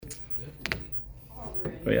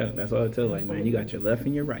But yeah, that's all I tell. Like, man, you got your left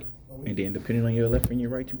and your right, and then depending on your left and your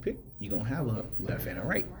right you pick, you gonna have a left and a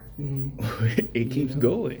right. It keeps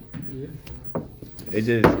going. Yeah. It's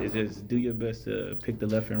just do your best to pick the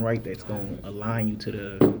left and right that's gonna align you to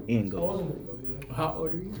the end goal. How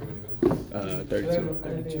old are you? 32.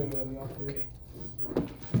 32. Okay.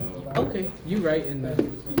 Okay, you're right in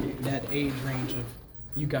that age range of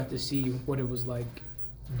you got to see what it was like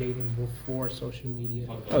dating before social media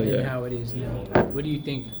and how it is now. What do you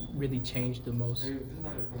think really changed the most?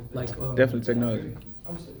 Like definitely technology.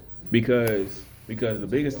 Because the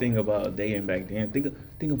biggest thing about dating back then,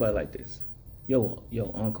 think about it like this. Your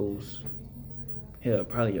uncles, hell,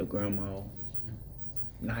 probably your grandma,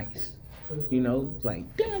 nice. You know, like,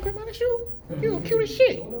 damn, grandma, that's you. You're cute as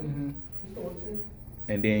shit.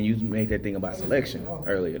 And then you make that thing about selection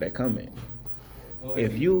earlier, that comment.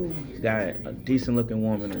 If you got a decent looking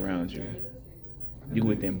woman around you, you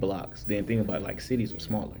within blocks. Then think about like cities were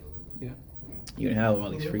smaller. Yeah. You didn't have all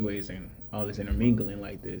these freeways and all this intermingling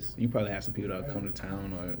like this. You probably have some people that would come to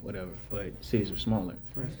town or whatever, but cities were smaller.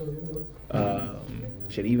 Right.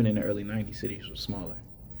 Shit, even in the early 90s, cities were smaller.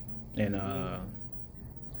 And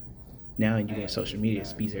now you get social media, it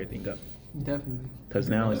speeds everything up. Definitely. Because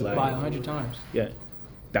now it's like... By 100 times. Yeah,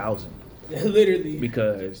 1,000. Literally.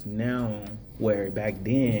 Because now, where back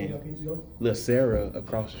then, Lil Sarah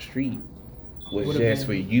across the street was just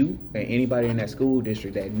for you and anybody in that school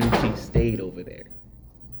district that knew she stayed over there.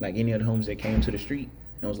 Like any other homies that came to the street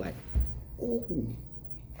and was like, "Oh,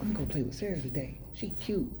 I'm gonna play with Sarah today. She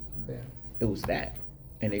cute." Yeah. It was that,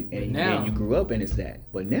 and now you grew up and it's that.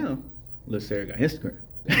 But now, Lil Sarah got Instagram.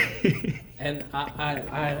 And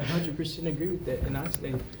I 100% agree with that. And I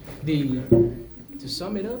say to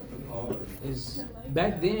sum it up is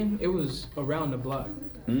back then it was around the block.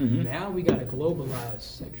 Now we got a globalized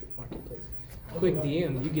sexual marketplace. Quick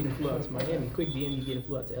DM, you getting flew out to Miami. Quick DM, you getting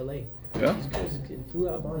flew out to LA. Yeah. These guys are getting flew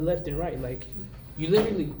out left and right. Like you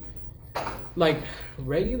literally, like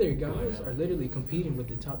regular guys are literally competing with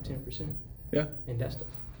the top 10%. Yeah. And that's the.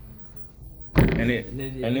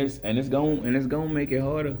 It's gonna make it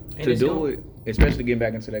harder to do it, especially getting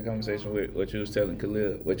back into that conversation with what you was telling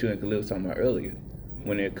Khalil, what you and Khalil was talking about earlier,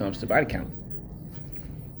 when it comes to body count.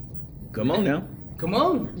 Come on now. Come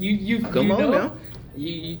on, you come on now.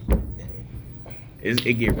 You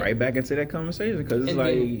it get right back into that conversation because it's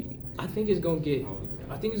like I think it's gonna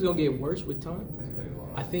get worse with time.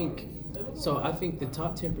 I think the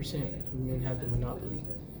top 10% of men have the monopoly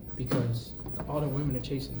because all the women are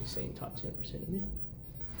chasing the same top 10% of men,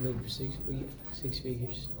 looking for six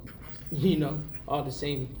figures. You know, all the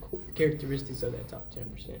same characteristics of that top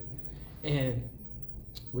 10%. And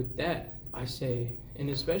with that, I say, and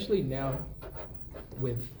especially now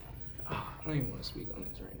with, I don't even want to speak on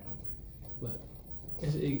this right now, but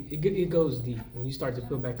it goes deep. When you start to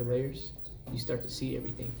peel back the layers, you start to see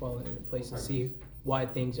everything falling into place and see why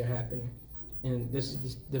things are happening. And this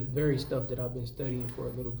is the very stuff that I've been studying for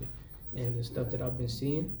a little bit and the stuff that I've been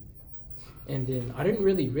seeing. And then I didn't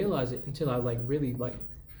really realize it until I really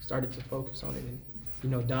started to focus on it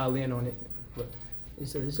and, dial in on it. But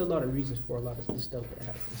it's a lot of reasons for a lot of the stuff that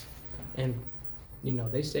happens. And,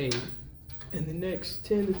 they say in the next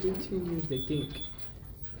 10 to 15 years, they think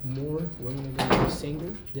more women are going to be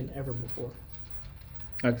single than ever before.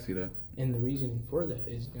 I can see that. And the reason for that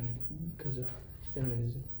is because of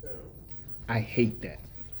feminism. I hate that.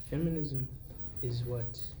 Feminism is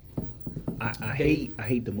what I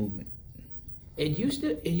hate the movement. It used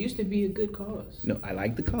to be a good cause. No, I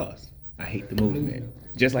like the cause. I hate the movement.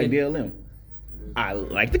 Just like BLM. I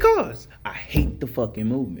like the cause. I hate the fucking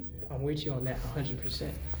movement. I'm with you on that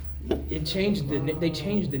 100%. They changed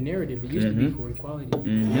the narrative. It used to be for equality.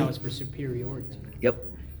 Now it's for superiority. Yep.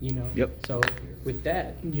 Yep. So with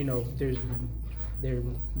that, there are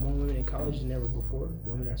more women in college than ever before.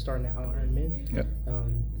 Women are starting to out-earn men. Yep.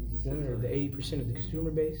 Women are the 80% of the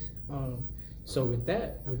consumer base. So with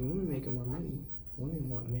that, with women making more money, women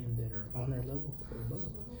want men that are on their level or above.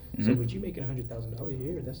 So with you making $100,000 a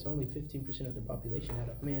year, that's only 15% of the population out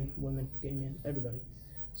of men, women, gay men, everybody.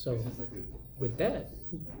 So with that,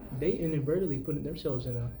 they inadvertently putting themselves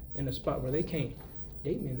in a spot where they can't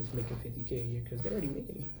date men that's making $50K a year because they're already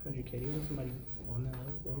making $100K. They want somebody on that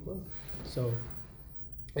level or above. So,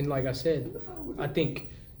 and like I said, I think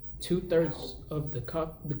 2/3 of the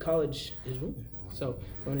college is women. So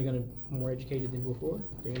women are going to be more educated than before.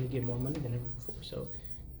 They're going to get more money than ever before. So,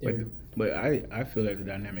 but I feel like the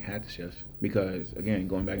dynamic had to shift because again,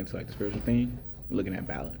 going back into the spiritual thing, looking at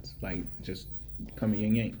balance, just coming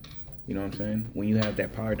yin yang. You know what I'm saying? When you have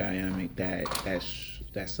that power dynamic that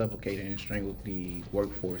suffocated and strangled the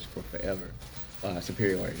workforce for forever,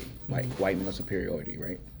 superiority, like white male superiority,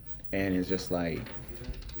 right? And it's just like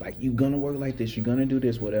you gonna work like this, you're gonna do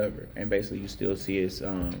this, whatever. And basically, you still see it's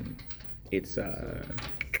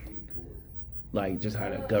like just how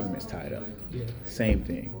the government's tied up. Yeah. Same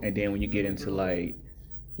thing. And then when you get into like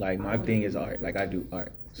my thing is art. Like I do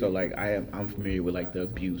art, so like I'm familiar with like the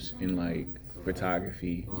abuse in like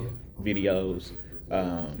photography, videos,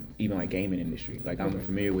 even like gaming industry. Like I'm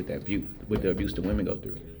familiar with that with the abuse that women go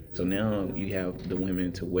through. So now you have the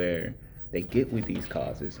women to where they get with these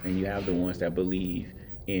causes, and you have the ones that believe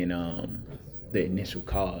in the initial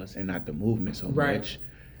cause and not the movement so much.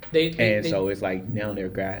 So it's like now they're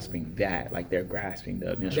grasping that, like they're grasping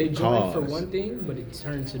the initial cause. They join for one thing, but it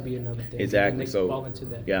turns to be another thing. Exactly. So fall into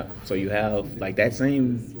that. Yeah. So you have like that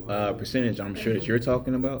same percentage. I'm sure that you're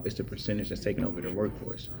talking about is the percentage that's taking over the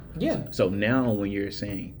workforce. Yeah. So now when you're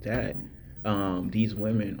saying that, these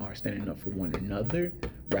women are standing up for one another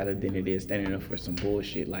rather than it is standing up for some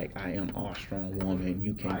bullshit like I am all strong woman,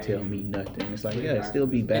 you can't tell me nothing. It's like it still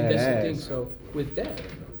be badass. And that's the thing. So with that,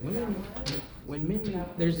 when men,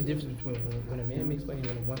 there's a difference between when a man makes money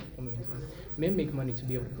and when a woman makes money. Men make money to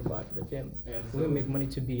be able to provide for their family. Women make money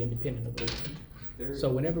to be independent of their. So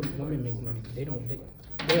whenever women make money,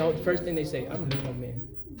 they all, the first thing they say, I don't need no man.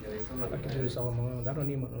 I can do this all on my own. I don't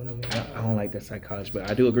need no man. I don't like that psychology, but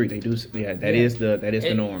I do agree. They do. Yeah, that is the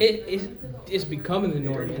norm. It's becoming the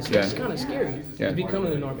norm. It's kind of scary. Yeah. It's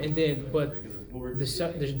becoming the norm, and then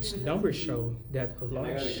the numbers show that a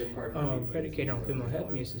large predicator on female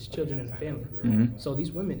happiness is children in the family. Mm-hmm. So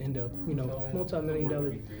these women end up,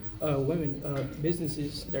 multi-million-dollar women,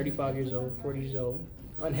 businesses, 35 years old, 40 years old,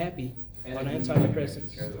 unhappy on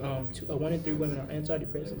antidepressants. 1 in 3 women are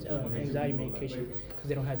antidepressants, anxiety medication, because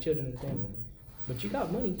they don't have children in the family. But you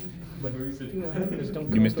got money, but female happiness don't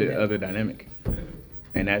come. You missed from the that. other dynamic.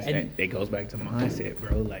 And it goes back to mindset,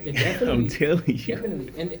 bro. Like Definitely, I'm telling you,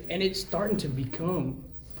 definitely, and it's starting to become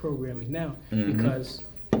programming now because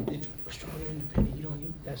it's strong and independent. You don't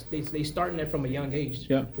need that's they starting that from a young age.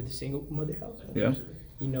 Yeah. With the single mother household. Yeah.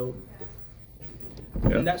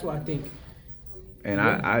 And that's why I think. And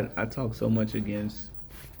I talk so much against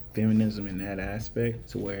feminism in that aspect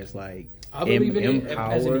to where it's like I believe in it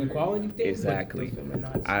empower, as an equality thing. Exactly.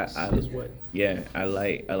 But is what. Yeah, I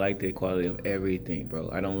like the equality of everything, bro.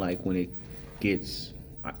 I don't like when it gets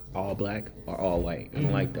all black or all white. I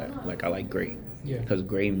don't like that. Like I like gray. Yeah. Because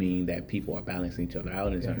gray mean that people are balancing each other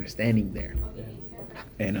out and there's understanding there. Yeah.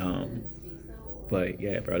 And but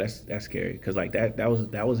yeah, bro, that's scary. Cause like that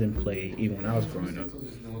was in play even when I was growing up.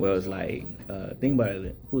 Where it was like, think about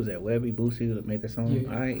it. Who was that? Webby Boosie that made that song?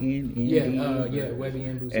 Yeah. INN. Webby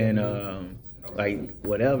and Boosie. And like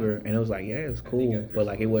whatever, and it was like, yeah, it's cool, but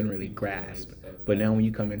like it wasn't really grasped. But now when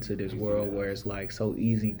you come into this world where it's like so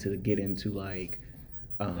easy to get into like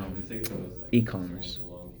e-commerce,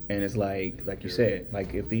 and it's like you said,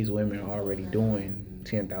 like if these women are already doing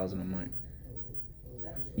 $10,000 a month,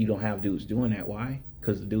 you don't have dudes doing that. Why?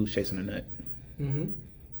 Because the dude's chasing a nut. Mm-hmm.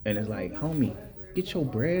 And it's like, homie, get your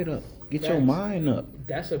bread up, get your mind up.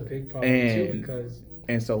 That's a big problem too, because.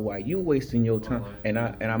 And so while you wasting your time, and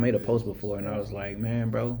I made a post before, and I was like, man,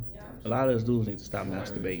 bro, a lot of us dudes need to stop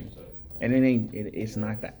masturbating. And it's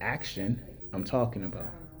not the action I'm talking about.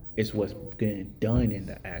 It's what's getting done in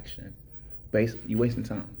the action. You wasting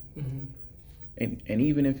time. Mm-hmm. And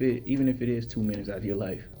even if it is 2 minutes out of your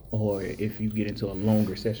life, or if you get into a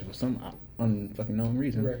longer session for some unfucking known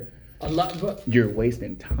reason, right. A lot, but you're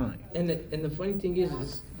wasting time. And the funny thing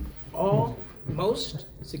is most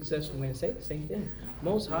successful men say the same thing.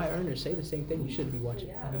 Most high earners say the same thing. You shouldn't be watching,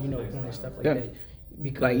 porn and stuff like that,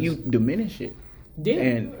 because like you diminish it. Yeah.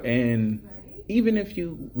 And even if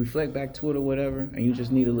you reflect back to it or whatever, and you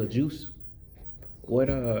just need a little juice, what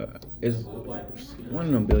is one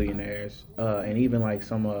of them billionaires, and even like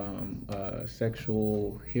some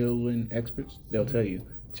sexual healing experts, they'll tell you,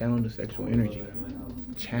 channel the sexual energy,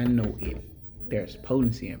 channel it. There's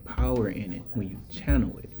potency and power in it when you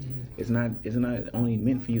channel it. Mm-hmm. It's not only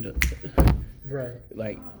meant for you to right.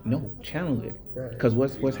 Like no, channel it. Right. Because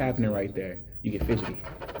what's happening right there? You get fidgety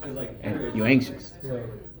and you're anxious. Right.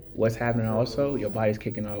 What's happening also? Your body's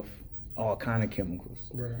kicking off all kind of chemicals.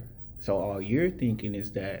 Right. So all you're thinking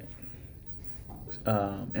is that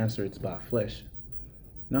answer it's by flesh.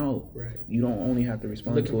 No, right. You don't only have to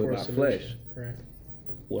respond to it by flesh. Right.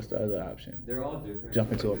 What's the other option? They're all different.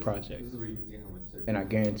 Jump into a project. This is where you can see how much they're. And I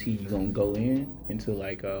guarantee you're gonna go into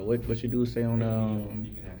like what your dude say on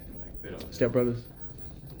you can actually like bid on Step Brothers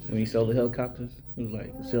when he sold the helicopters. He was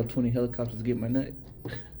like, sell 20 helicopters to get my nut.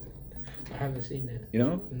 haven't seen that. You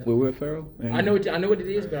know, No. with Will Ferrell. And- I know what it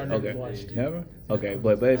is, but I never Okay. watched it. Never? Okay,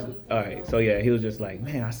 but basically, all right. So yeah, he was just like,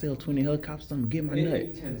 man, I sell 20 helicopters, I'm gonna get my nut.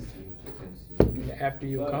 It tends to. After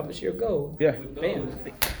you accomplish your goal, Yeah. bam,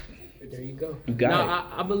 there you go. You got now,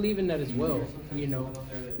 it. I believe in that as well. You know,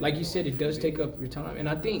 like you said, it does take up your time, and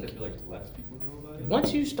I I think feel like less people know about it.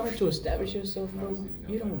 once you start to establish yourself, bro,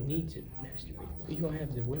 you don't need to masturbate. You don't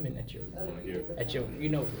have the women at your, you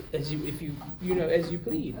know, as you if you you know as you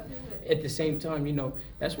plead. At the same time, you know,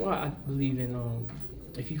 that's why I believe in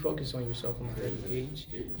if you focus on yourself from a early age,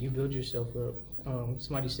 you build yourself up.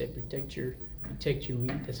 Somebody said protect your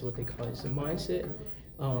meat. That's what they call it. It's a mindset.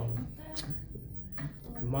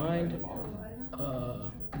 Mind.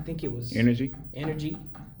 I think it was Energy. Energy.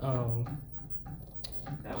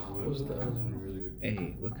 That What was the other one? really good.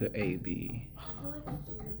 A, what could A be?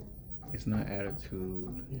 It's not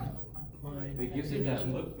attitude. No. Mind. It gives you that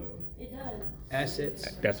energy, look though.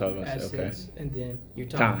 assets. That's all I was gonna say, okay. Assets, and then your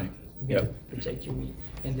time. Time. Yeah, Yep. protect your meat.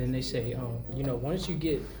 And then they say, you know, once you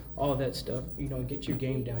get all that stuff, you know, get your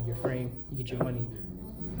game down, your frame, you get your money.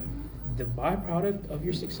 The byproduct of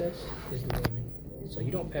your success is the women. So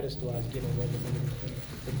you don't pedestalize getting women and everything.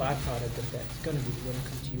 The byproduct of that is going to be the women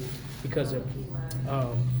come to you because of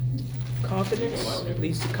confidence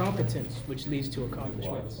leads to competence, which leads to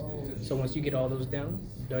accomplishments. So once you get all those down,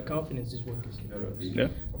 the confidence is what gets you grows. Yeah.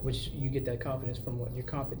 Which you get that confidence from what your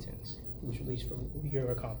competence, which leads from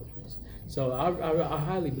your accomplishments. So I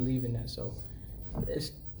highly believe in that. So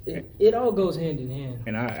it all goes hand in hand.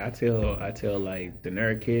 And I tell like the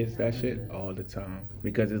nerd kids that shit all the time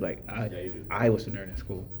because it's like I was the nerd in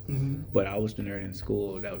school, but I was the nerd in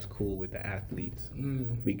school that was cool with the athletes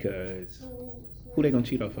because who they gonna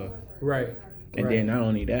cheat off of? Right. And then not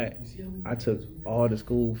only that, I took all the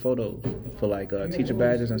school photos for like teacher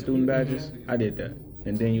badges and student badges. I did that.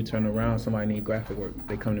 And then you turn around, somebody need graphic work,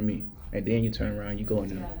 they come to me. And then you turn around, you go in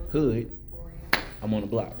the hood, I'm on the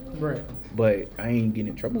block. Right. But I ain't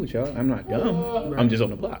getting in trouble with y'all. I'm not dumb. Right. I'm just on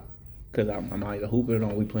the block. Because I'm either hooping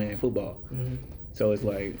or we playing football. So it's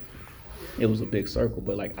like, it was a big circle.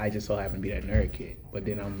 But like, I just so happen to be that nerd kid. But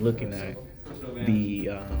then I'm looking at the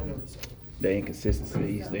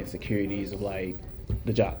inconsistencies, the insecurities of like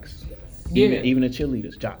the jocks. Even the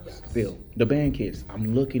cheerleaders, jocks, Bill. The band kids.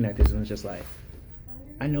 I'm looking at this and it's just like,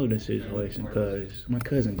 I know this situation because my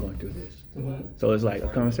cousin going through this. So it's like a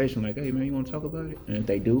conversation like, hey man, you want to talk about it? And if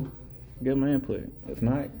they do, give my input. If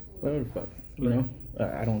not, whatever the fuck, you know?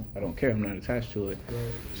 I don't care. I'm not attached to it.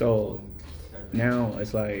 So now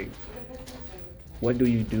it's like, what do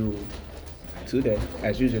you do today?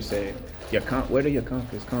 As you just said, where do your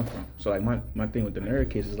confidence come from? So like my thing with the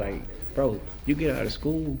nerd kids is like, bro, you get out of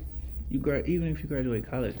school, even if you graduate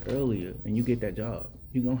college earlier and you get that job,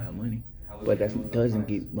 you gonna have money. But that doesn't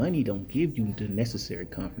give money. Don't give you the necessary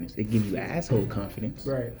confidence. It gives you asshole confidence.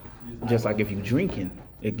 Right. Just like if you drinking,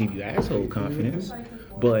 it gives you asshole confidence.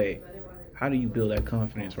 But how do you build that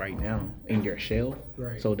confidence right now in your shell,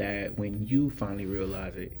 so that when you finally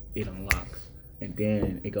realize it, it unlocks, and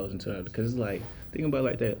then it goes into other. Because it's like, think about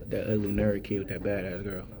like that ugly nerd kid with that badass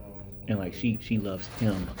girl, and like she loves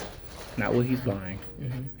him, not what he's buying,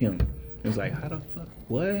 him. It's like, how the fuck,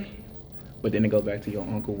 what? But then it goes back to your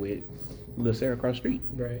uncle with Lil Sarah across the street.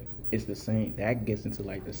 Right. It's the same. That gets into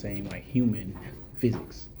like the same like human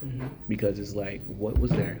physics, because it's like, what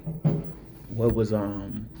was there? What was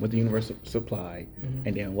what the universe supplied,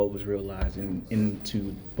 and then what was realized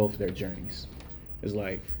into both their journeys. It's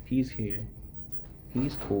like, he's here,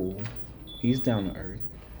 he's cool, he's down to earth,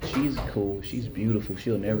 she's cool, she's beautiful,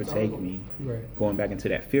 she'll never take me. Right. Going back into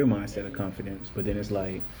that fear mindset of confidence, but then it's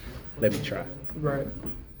like, let me try. Right.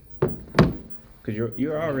 Because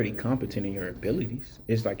you're already competent in your abilities.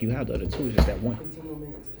 It's like you have the other two, it's just that one.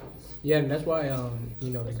 Yeah, and that's why you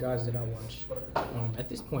know, the guys that I watch at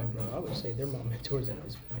this point, bro, I would say they're my mentors at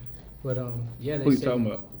this point. But yeah, they Who you say talking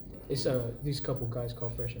about? it's these couple guys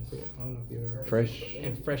called Fresh and Fit. I don't know if you ever heard.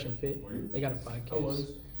 Fresh and Fit. They got a podcast,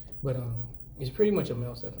 but it's pretty much a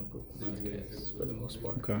male self-improvement podcast for the most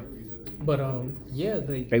part. Okay. But yeah,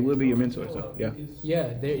 They will be your mentors, though. Yeah.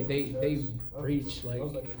 Yeah, they preach like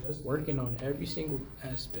working on every single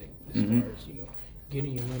aspect as far as, you know,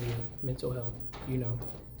 getting your money, mental health, you know,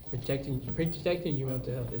 protecting your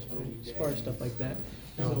mental health as far as stuff like that.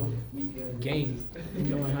 Game,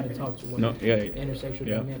 knowing how to talk to women, intersexual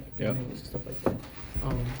dynamics and stuff like that.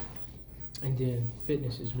 And then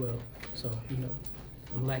fitness as well. So, you know,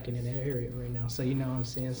 I'm lacking in that area right now. So, you know what I'm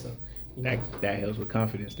saying? So, you know, that helps with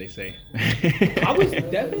confidence, they say. I was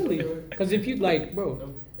definitely, because if you like,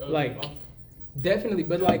 bro, like, definitely,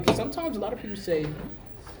 but like sometimes a lot of people say,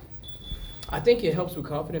 I think it helps with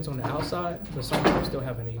confidence on the outside, but sometimes still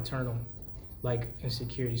have an internal like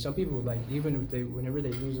insecurity. Some people like even if whenever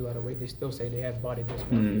they lose a lot of weight, they still say they have body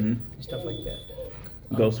dysmorphia Mhm. and stuff like that.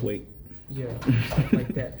 Ghost weight. Yeah, stuff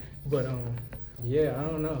like that. But yeah, I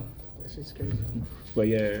don't know. This is crazy. But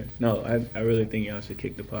yeah, no, I really think y'all should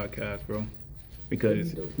kick the podcast, bro.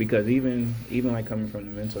 Because Dope. even like coming from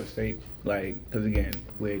the mentor state, like, because again,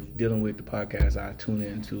 with dealing with the podcast, I tune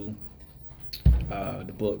into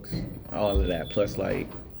the books, all of that, plus like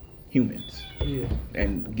humans Yeah.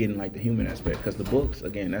 and getting like the human aspect. Because the books,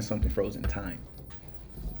 again, that's something frozen in time.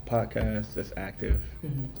 Podcasts, that's active.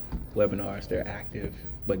 Mhm. Webinars, they're active.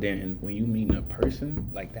 But then when you meet a person,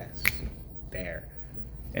 like that's there.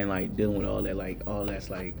 And like dealing with all that, like all that's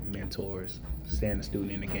like mentors, staying a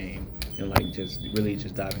student in the game, and like just really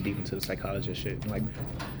just diving deep into the psychologist shit. Like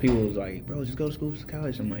people was like, bro, just go to school for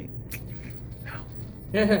college. I'm like,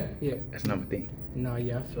 no, Yeah. that's not my thing. No,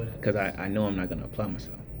 yeah, I feel that. Because I know I'm not gonna apply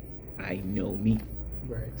myself. I know me.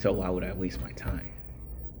 Right. So why would I waste my time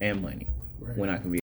and money Right. when I can be